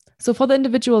 ways. So for the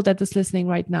individual that is listening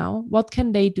right now, what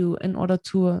can they do in order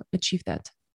to achieve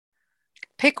that?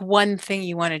 Pick one thing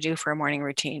you want to do for a morning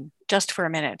routine, just for a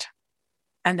minute,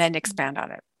 and then expand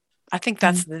on it. I think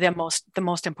that's the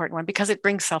most important one, because it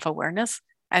brings self-awareness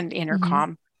and inner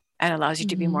calm, and allows you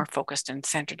to be more focused and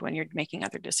centered when you're making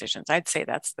other decisions. I'd say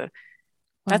that's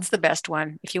the best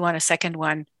one. If you want a second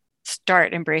one,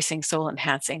 start embracing soul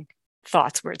enhancing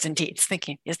thoughts, words, and deeds.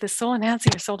 Thinking, is this soul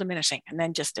enhancing or soul diminishing? And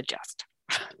then just adjust.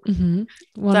 So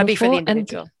that'd be for the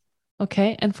individual.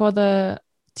 And for the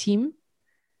team?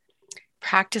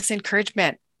 Practice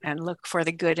encouragement and look for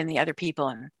the good in the other people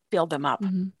and build them up.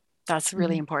 That's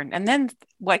really important. And then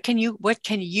what can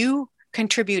you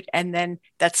contribute, and then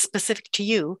that's specific to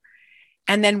you?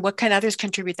 And then what can others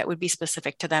contribute that would be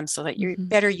specific to them, so that you're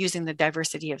better using the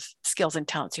diversity of skills and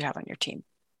talents you have on your team.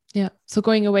 Yeah. So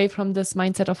going away from this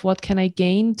mindset of what can I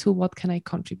gain to what can I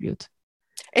contribute?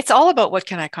 It's all about what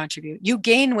can I contribute. You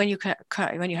gain when you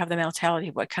have the mentality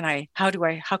of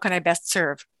how can I best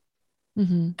serve?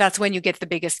 That's when you get the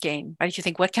biggest gain. But if you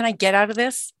think, what can I get out of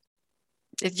this?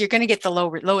 You're going to get the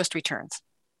lowest returns.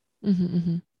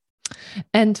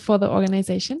 And for the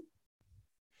organization?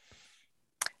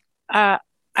 I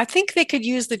think they could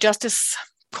use the justice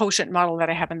quotient model that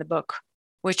I have in the book,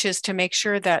 which is to make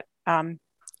sure that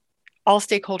all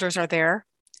stakeholders are there,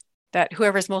 that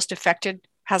whoever is most affected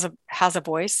has a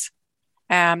voice,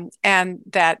 and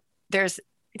that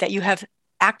you have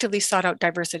actively sought out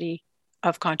diversity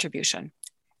of contribution.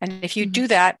 And if you do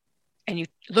that, and you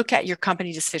look at your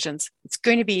company decisions, it's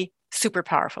going to be super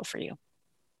powerful for you.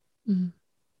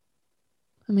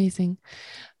 Amazing.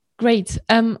 Great.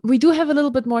 We do have a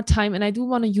little bit more time, and I do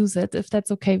want to use it, if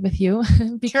that's okay with you,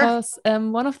 because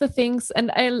one of the things, and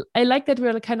I like that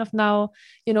we're kind of now,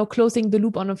 closing the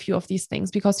loop on a few of these things,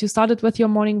 because you started with your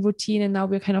morning routine, and now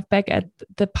we're kind of back at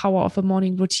the power of a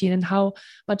morning routine and how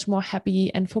much more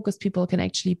happy and focused people can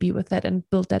actually be with that and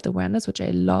build that awareness, which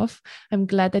I love. I'm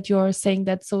glad that you're saying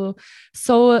that so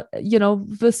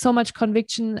with so much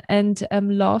conviction and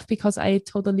love, because I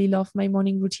totally love my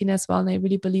morning routine as well, and I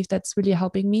really believe that's really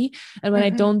helping me. me. And when I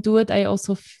don't do it, I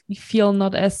also feel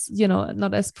not as,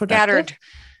 not as productive. Scattered.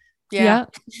 Yeah.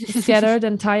 Scattered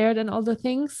and tired and all the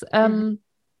things.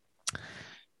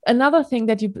 Another thing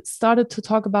that you started to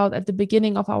talk about at the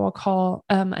beginning of our call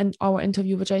and our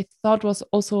interview, which I thought was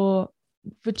also,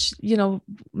 which,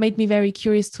 made me very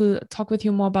curious to talk with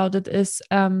you more about it, is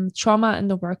trauma in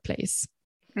the workplace.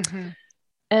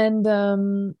 And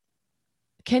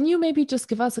can you maybe just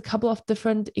give us a couple of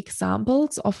different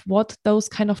examples of what those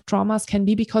kind of traumas can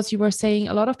be? Because you were saying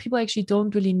a lot of people actually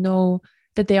don't really know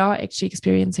that they are actually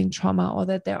experiencing trauma, or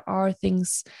that there are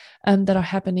things that are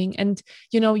happening. And,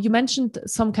 you mentioned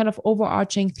some kind of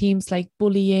overarching themes like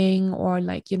bullying or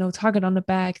like, target on the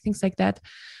back, things like that.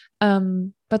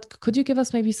 But could you give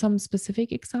us maybe some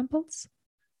specific examples?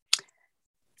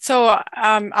 So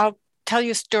I'll tell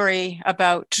you a story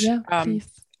about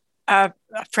a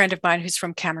friend of mine who's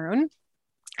from Cameroon.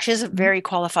 She's a very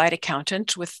qualified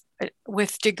accountant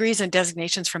with degrees and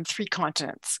designations from 3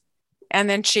 continents. And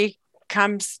then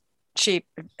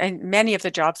and many of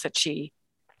the jobs that she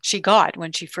got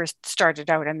when she first started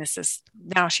out, and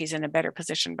now she's in a better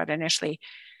position, but initially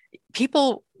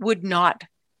people would not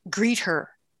greet her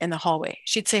in the hallway.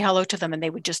 She'd say hello to them and they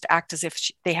would just act as if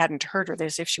they hadn't heard her,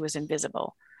 as if she was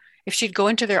invisible. If she'd go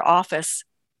into their office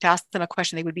to ask them a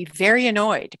question, they would be very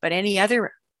annoyed. But any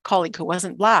other colleague who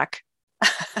wasn't Black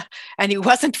and who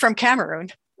wasn't from Cameroon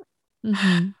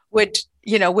would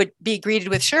be greeted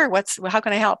with, sure, how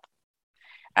can I help?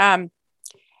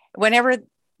 Whenever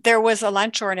there was a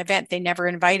lunch or an event, they never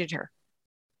invited her.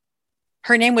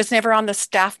 Her name was never on the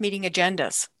staff meeting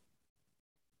agendas.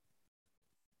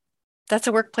 That's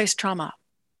a workplace trauma.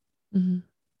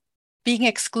 Being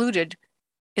excluded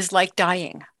is like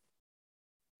dying.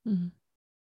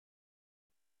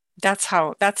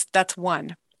 That's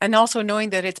one. And also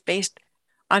knowing that it's based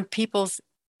on people's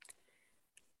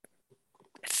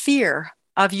fear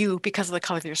of you because of the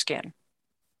color of your skin.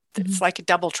 It's like a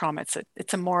double trauma.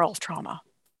 It's a moral trauma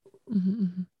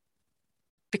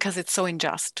because it's so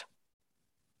unjust.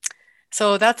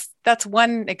 So that's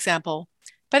one example.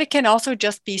 But it can also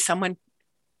just be someone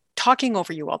talking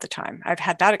over you all the time. I've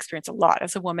had that experience a lot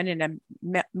as a woman in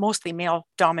a mostly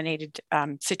male-dominated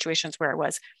situations where I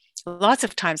was. Lots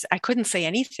of times I couldn't say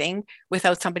anything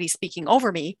without somebody speaking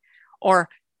over me or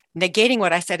negating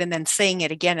what I said and then saying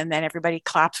it again, and then everybody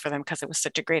claps for them because it was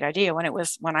such a great idea when I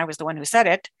was the one who said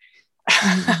it.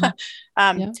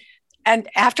 And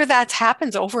after that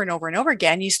happens over and over and over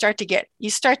again, you start to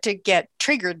get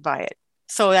triggered by it.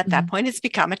 So at that point, it's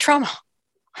become a trauma,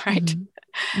 right?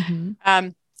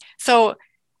 So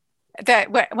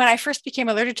that when I first became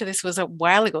alerted to this was a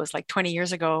while ago. It was like 20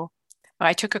 years ago.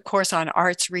 I took a course on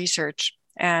arts research,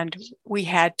 and we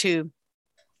had to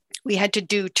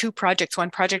do 2 projects. One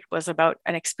project was about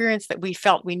an experience that we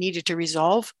felt we needed to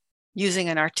resolve using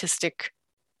an artistic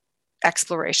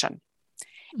exploration.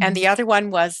 And the other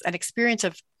one was an experience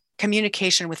of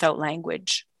communication without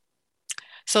language.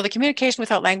 So the communication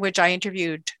without language, I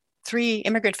interviewed 3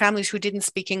 immigrant families who didn't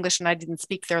speak English and I didn't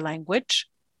speak their language.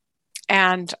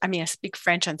 And I mean, I speak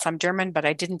French and some German, but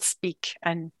I didn't speak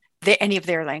any of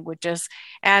their languages.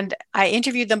 And I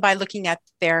interviewed them by looking at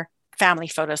their family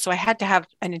photos. So I had to have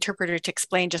an interpreter to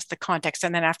explain just the context.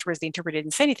 And then afterwards, the interpreter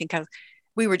didn't say anything because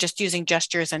we were just using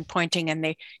gestures and pointing, and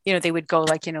they would go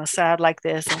like, sad like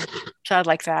this and sad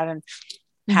like that and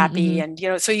happy. And,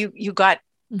 so you got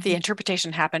the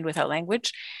interpretation happened without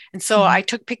language. And so I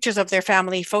took pictures of their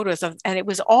family photos and it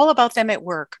was all about them at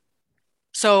work.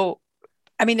 So,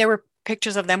 I mean, there were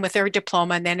pictures of them with their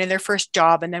diploma and then in their first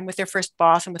job and then with their first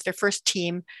boss and with their first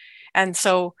team. And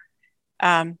so,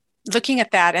 looking at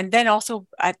that, and then also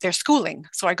at their schooling.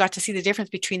 So I got to see the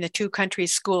difference between the 2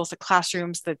 countries' schools, the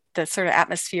classrooms, the sort of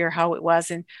atmosphere, how it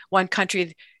was. In one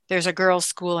country, there's a girls'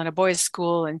 school and a boys'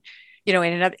 school. And, in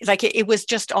another, like it was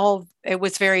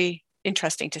very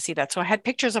interesting to see that. So I had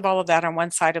pictures of all of that on one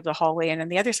side of the hallway. And on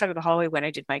the other side of the hallway, when I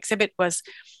did my exhibit, was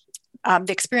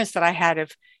the experience that I had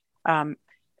of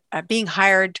being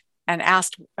hired and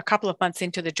asked a couple of months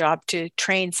into the job to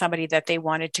train somebody that they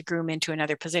wanted to groom into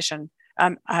another position.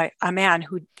 A man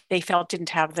who they felt didn't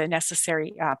have the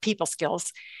necessary people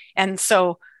skills. And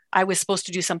so I was supposed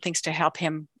to do some things to help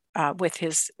him with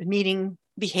his meeting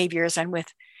behaviors and with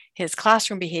his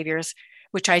classroom behaviors,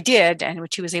 which I did, and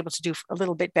which he was able to do a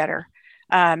little bit better.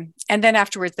 And then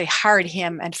afterwards, they hired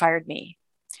him and fired me.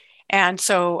 And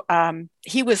so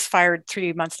he was fired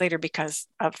 3 months later because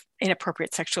of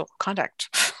inappropriate sexual conduct.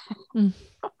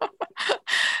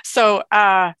 So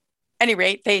any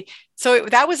rate,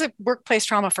 that was a workplace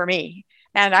trauma for me.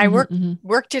 And I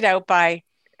worked it out by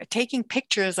taking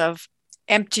pictures of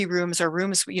empty rooms or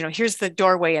rooms, here's the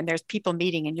doorway and there's people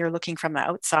meeting and you're looking from the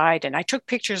outside. And I took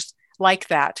pictures like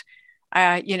that.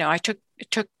 I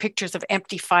took pictures of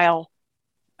empty file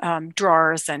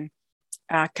drawers and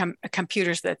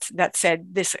computers that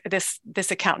said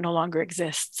this account no longer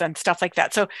exists and stuff like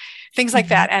that. So things like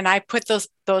that. And I put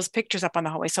those pictures up on the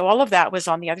hallway. So all of that was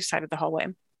on the other side of the hallway,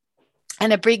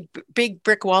 and a big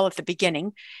brick wall at the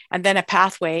beginning, and then a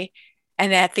pathway,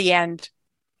 and at the end,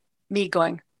 me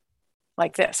going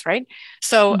like this, right?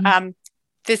 So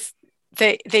the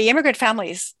immigrant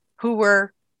families who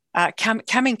were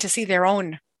coming to see their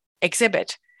own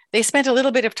exhibit, they spent a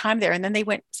little bit of time there, and then they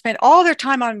spent all their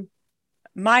time on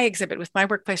my exhibit with my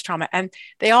workplace trauma, and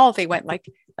they went like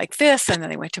this, and then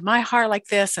they went to my heart like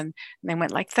this, and they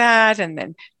went like that, and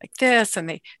then like this, and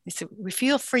they said, we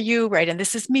feel for you, right? And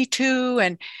this is me too,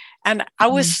 and I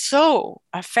was so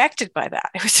affected by that.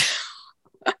 It was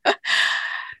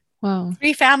wow.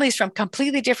 3 families from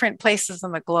completely different places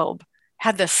on the globe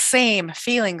had the same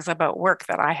feelings about work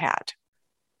that I had.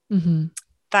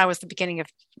 That was the beginning of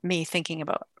me thinking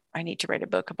about, I need to write a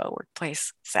book about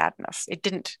workplace sadness. It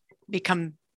didn't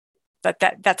become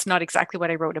that's not exactly what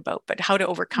I wrote about, but how to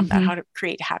overcome that, how to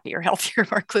create happier, healthier,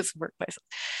 more inclusive workplaces.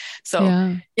 So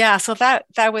so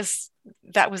that was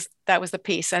the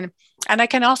piece. And I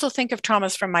can also think of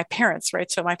traumas from my parents,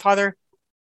 right? So my father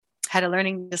had a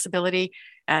learning disability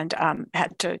and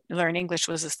had to learn English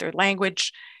was his third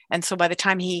language. And so by the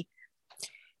time he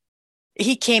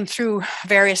came through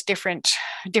various different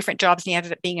jobs, and he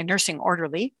ended up being a nursing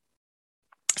orderly.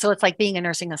 So it's like being a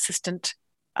nursing assistant,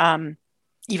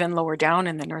 even lower down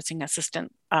in the nursing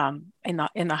assistant in the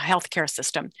healthcare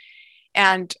system.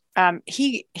 And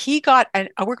he got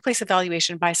a workplace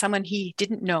evaluation by someone he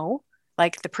didn't know,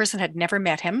 like the person had never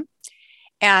met him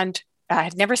and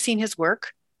had never seen his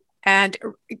work, and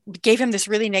gave him this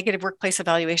really negative workplace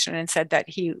evaluation and said that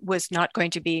he was not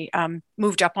going to be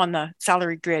moved up on the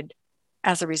salary grid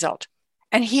as a result.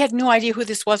 And he had no idea who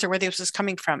this was or where this was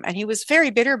coming from. And he was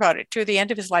very bitter about it to the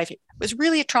end of his life. It was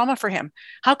really a trauma for him.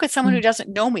 How could someone who doesn't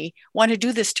know me want to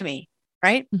do this to me?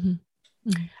 Right.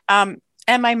 And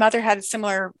my mother had a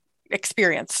similar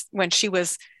experience when she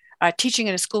was teaching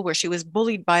in a school where she was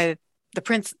bullied by the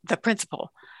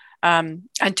principal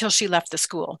until she left the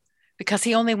school, because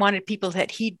he only wanted people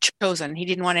that he'd chosen. He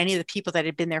didn't want any of the people that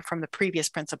had been there from the previous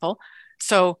principal.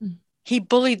 So he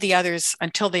bullied the others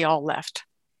until they all left.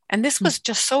 And this was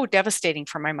just so devastating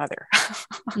for my mother.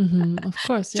 Of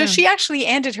course. Yeah. So she actually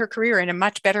ended her career in a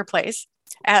much better place.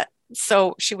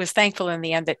 So she was thankful in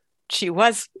the end that she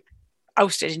was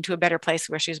ousted into a better place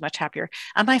where she was much happier.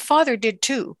 And my father did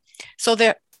too. So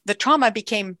the trauma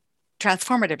became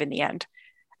transformative in the end.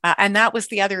 And that was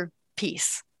the other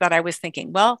piece that I was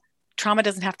thinking, well, trauma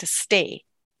doesn't have to stay.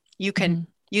 You can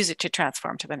use it to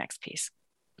transform to the next piece.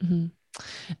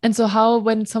 And so how,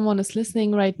 when someone is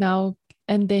listening right now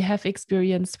and they have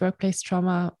experienced workplace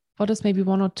trauma, what is maybe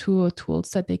 1 or 2 tools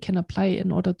that they can apply in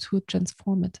order to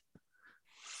transform it?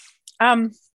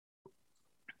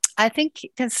 I think you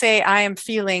can say I am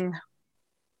feeling,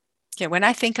 when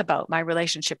I think about my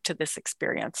relationship to this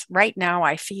experience, right now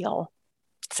I feel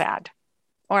sad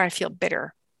or I feel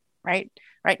bitter, right?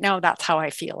 Right now, that's how I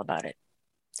feel about it.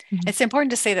 It's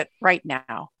important to say that right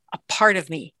now, a part of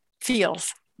me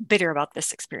feels bitter about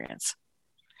this experience.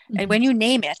 And when you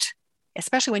name it,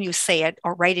 especially when you say it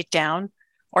or write it down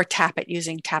or tap it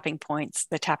using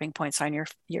the tapping points on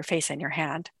your face and your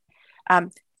hand,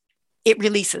 it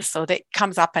releases. So that it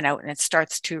comes up and out and it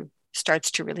starts to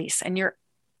release. And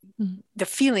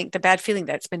the bad feeling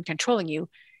that's been controlling you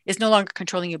is no longer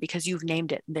controlling you because you've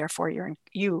named it. And therefore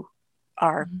you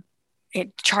are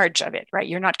in charge of it, right?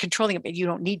 You're not controlling it, but you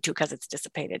don't need to because it's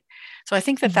dissipated. So I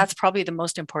think that that's probably the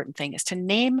most important thing, is to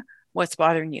name what's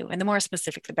bothering you. And the more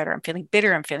specific, the better. I'm feeling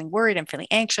bitter. I'm feeling worried. I'm feeling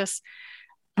anxious.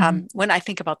 When I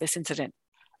think about this incident,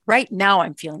 right now,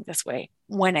 I'm feeling this way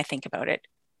when I think about it.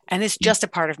 And it's just a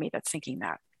part of me that's thinking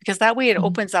that, because that way it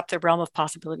opens up the realm of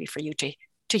possibility for you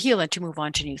to heal and to move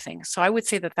on to new things. So I would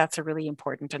say that that's a really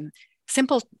important and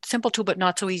simple tool, but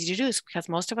not so easy to do, because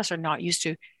most of us are not used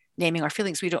to naming our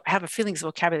feelings. We don't have a feelings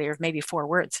vocabulary of maybe 4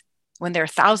 words when there are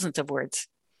thousands of words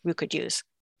we could use.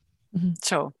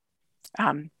 So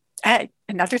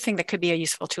another thing that could be a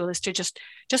useful tool is to just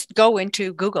go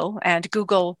into Google and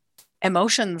Google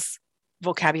emotions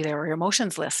vocabulary or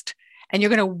emotions list. And you're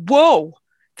going to, whoa,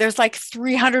 there's like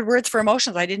 300 words for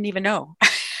emotions I didn't even know,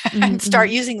 and start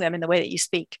using them in the way that you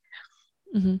speak.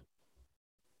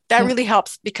 That really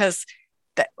helps, because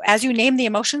as you name the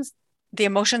emotions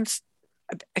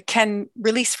can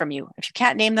release from you. If you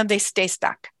can't name them, they stay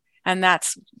stuck. And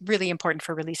that's really important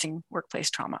for releasing workplace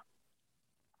trauma.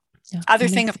 Other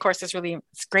thing, of course, is really,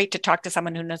 it's great to talk to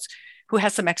someone who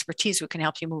has some expertise who can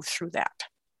help you move through that.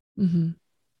 Mm-hmm.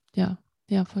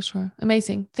 Yeah, for sure.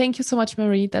 Amazing. Thank you so much,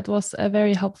 Marie. That was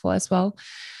very helpful as well.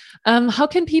 How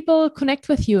can people connect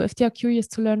with you if they're curious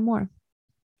to learn more?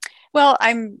 Well,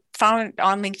 I'm found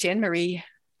on LinkedIn, Marie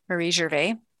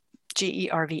Gervais,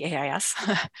 Gervais.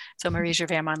 So Marie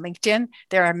Gervais, I'm on LinkedIn.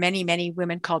 There are many, many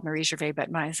women called Marie Gervais, but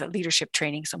mine is a leadership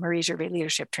training. So Marie Gervais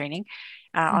Leadership Training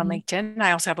on LinkedIn.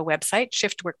 I also have a website,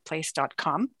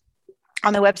 shiftworkplace.com.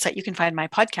 On the website, you can find my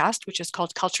podcast, which is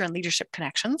called Culture and Leadership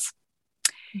Connections.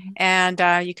 And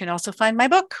you can also find my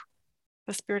book,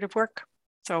 The Spirit of Work.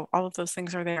 So all of those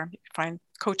things are there. You can find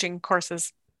coaching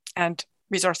courses and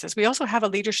resources. We also have a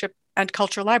leadership and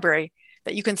culture library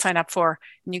that you can sign up for,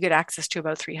 and you get access to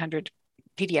about 300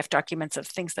 PDF documents of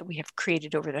things that we have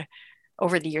created over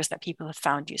the years that people have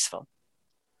found useful.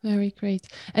 Very great.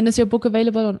 And is your book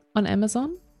available on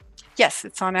Amazon? Yes,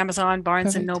 it's on Amazon,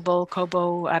 Barnes and Noble,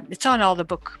 Kobo. It's on all the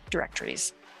book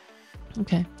directories.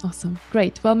 Okay, awesome.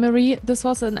 Great. Well, Marie, this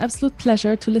was an absolute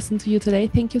pleasure to listen to you today.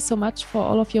 Thank you so much for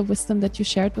all of your wisdom that you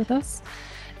shared with us.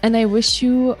 And I wish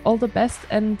you all the best.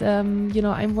 And,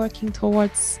 I'm working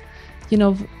towards,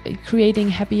 creating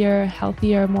happier,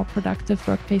 healthier, more productive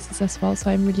workplaces as well. So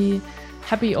I'm really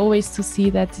happy always to see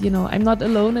that, I'm not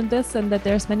alone in this, and that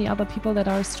there's many other people that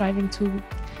are striving to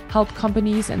help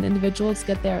companies and individuals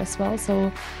get there as well.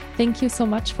 So thank you so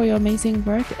much for your amazing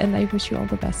work, and I wish you all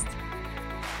the best.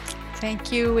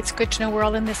 Thank you. It's good to know we're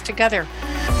all in this together.